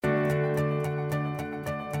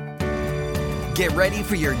Get ready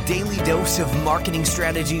for your daily dose of marketing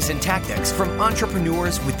strategies and tactics from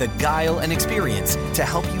entrepreneurs with the guile and experience to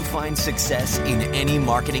help you find success in any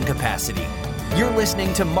marketing capacity. You're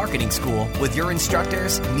listening to Marketing School with your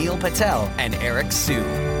instructors, Neil Patel and Eric Siu.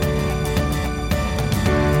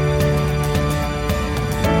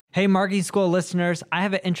 Hey, Marketing School listeners, I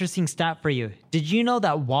have an interesting stat for you. Did you know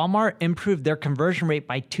that Walmart improved their conversion rate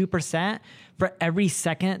by 2% for every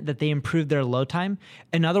second that they improved their load time?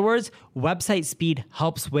 In other words, website speed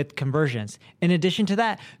helps with conversions. In addition to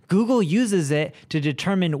that, Google uses it to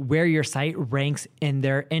determine where your site ranks in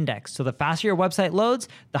their index. So the faster your website loads,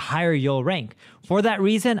 the higher you'll rank. For that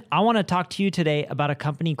reason, I want to talk to you today about a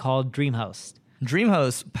company called DreamHost.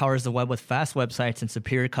 DreamHost powers the web with fast websites and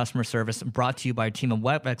superior customer service, brought to you by a team of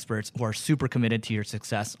web experts who are super committed to your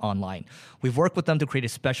success online. We've worked with them to create a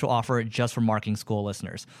special offer just for Marketing School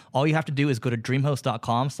listeners. All you have to do is go to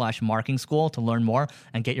dreamhost.com/marketing school to learn more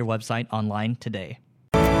and get your website online today.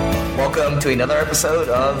 Welcome to another episode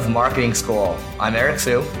of Marketing School. I'm Eric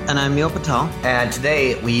Siu. And I'm Neil Patel. And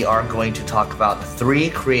today we are going to talk about 3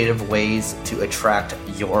 creative ways to attract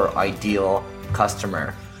your ideal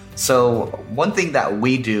customer. So one thing that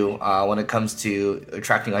we do when it comes to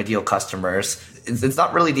attracting ideal customers, it's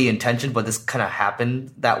not really the intention, but this kind of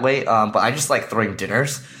happened that way. But I just like throwing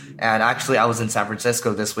dinners. And actually, I was in San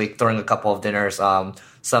Francisco this week throwing a couple of dinners, some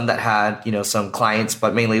that had, some clients,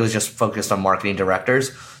 but mainly it was just focused on marketing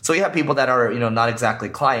directors. So you have people that are, not exactly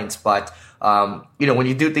clients, but, when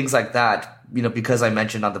you do things like that, because I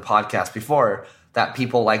mentioned on the podcast before that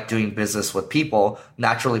people like doing business with people,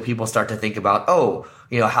 naturally people start to think about,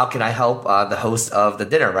 how can I help the host of the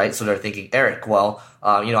dinner, right? So they're thinking, Eric, well,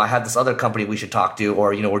 I have this other company we should talk to,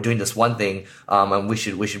 or, we're doing this one thing, and we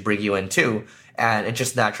should bring you in too. And it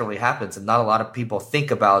just naturally happens. And not a lot of people think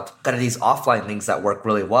about kind of these offline things that work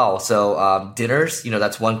really well. So dinners,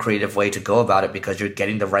 that's one creative way to go about it, because you're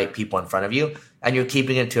getting the right people in front of you and you're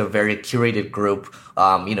keeping it to a very curated group.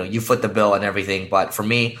 You foot the bill and everything. But for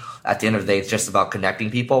me, at the end of the day, it's just about connecting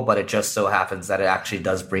people. But it just so happens that it actually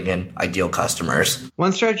does bring in ideal customers.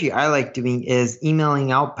 One strategy I like doing is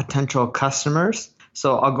emailing out potential customers.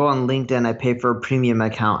 So I'll go on LinkedIn. I pay for a premium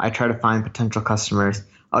account. I try to find potential customers.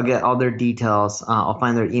 I'll get all their details. I'll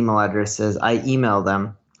find their email addresses. I email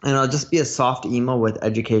them. And it'll just be a soft email with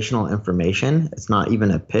educational information. It's not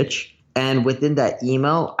even a pitch. And within that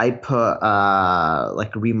email, I put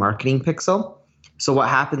like a remarketing pixel. So what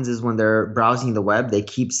happens is when they're browsing the web, they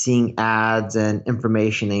keep seeing ads and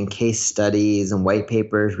information and case studies and white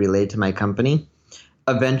papers related to my company.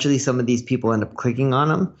 Eventually, some of these people end up clicking on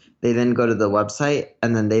them. They then go to the website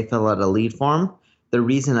and then they fill out a lead form. The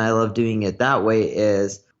reason I love doing it that way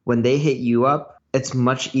is when they hit you up, it's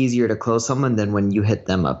much easier to close someone than when you hit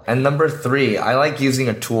them up. And number 3, I like using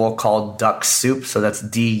a tool called Duck Soup. So that's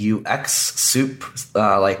DUX soup,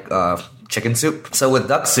 like chicken soup. So with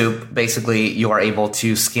Duck Soup, basically you are able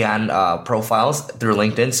to scan profiles through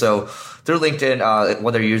LinkedIn. So through LinkedIn,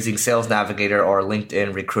 whether you're using Sales Navigator or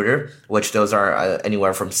LinkedIn Recruiter, which those are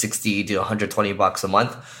anywhere from $60 to $120 a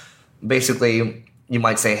month, basically you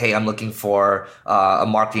might say, hey, I'm looking for a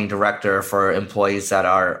marketing director for employees that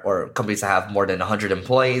are, or companies that have more than 100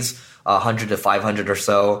 employees, 100 to 500 or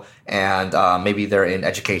so, and maybe they're in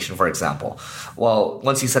education, for example. Well,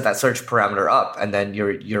 once you set that search parameter up and then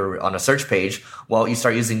you're on a search page, well, you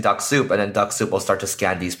start using Duck Soup, and then Duck Soup will start to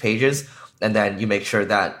scan these pages. And then you make sure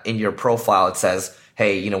that in your profile it says,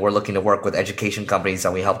 hey, we're looking to work with education companies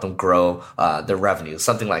and we help them grow their revenue,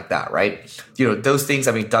 something like that, right? Those things,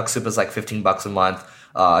 Duck Soup is like $15 a month.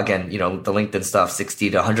 Again, the LinkedIn stuff,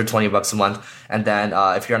 $60 to $120 a month. And then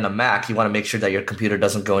if you're on a Mac, you want to make sure that your computer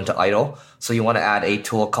doesn't go into idle. So you want to add a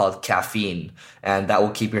tool called Caffeine, and that will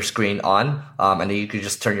keep your screen on. And then you can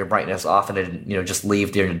just turn your brightness off and then, just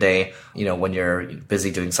leave during the day, when you're busy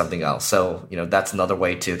doing something else. So, that's another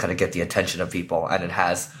way to kind of get the attention of people. And it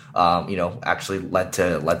has, actually led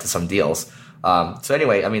to some deals. So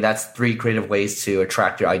anyway, that's 3 creative ways to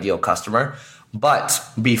attract your ideal customer. But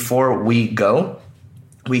before we go,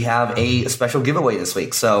 we have a special giveaway this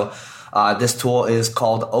week. So this tool is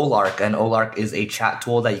called Olark, and Olark is a chat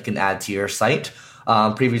tool that you can add to your site.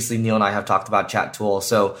 Previously, Neil and I have talked about chat tools.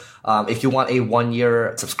 So if you want a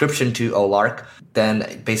 1-year subscription to Olark,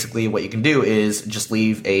 then basically what you can do is just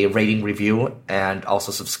leave a rating, review, and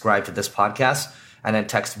also subscribe to this podcast. And then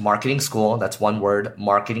text Marketing School, that's one word,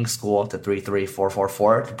 Marketing School, to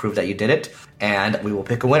 33444 to prove that you did it. And we will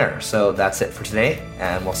pick a winner. So that's it for today,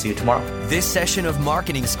 and we'll see you tomorrow. This session of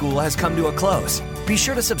Marketing School has come to a close. Be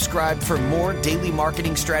sure to subscribe for more daily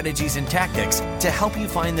marketing strategies and tactics to help you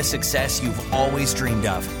find the success you've always dreamed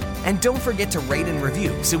of. And don't forget to rate and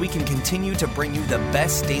review so we can continue to bring you the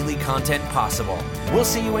best daily content possible. We'll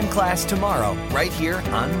see you in class tomorrow, right here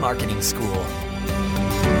on Marketing School.